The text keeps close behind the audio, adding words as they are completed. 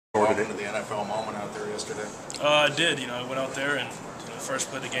into the NFL moment out there yesterday? I did. I went out there and first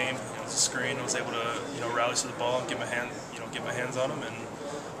play of the game, it was a screen. I was able to rally to the ball and get my hands on him, and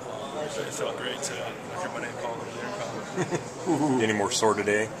it felt great to hear my name called over there. Any more sore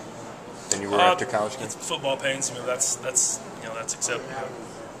today than you were after college game? Football pains. That's acceptable.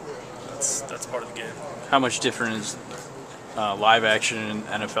 That's part of the game. How much different is live action in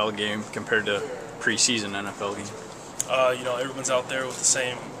NFL game compared to preseason NFL game? Everyone's out there with the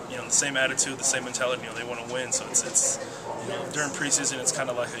same attitude, the same mentality. They want to win. So it's during preseason, it's kind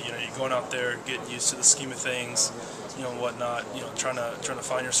of like you're going out there, getting used to the scheme of things, and whatnot. Trying to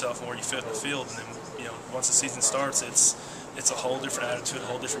find yourself and where you fit in the field. And then once the season starts, it's a whole different attitude, a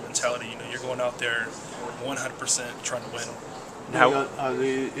whole different mentality. You're going out there 100% trying to win.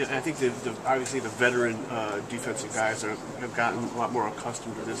 I think obviously the veteran defensive guys have gotten a lot more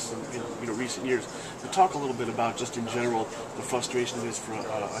accustomed to this in recent years. But talk a little bit about just in general the frustration it is for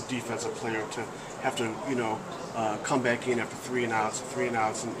a defensive player to have to come back in after three and outs,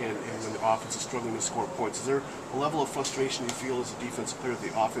 and when the offense is struggling to score points. Is there a level of frustration you feel as a defensive player that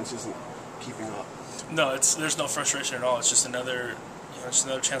the offense isn't keeping up? No, there's no frustration at all. It's just another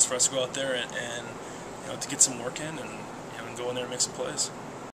chance for us to go out there and to get some work in and go in there and make some plays.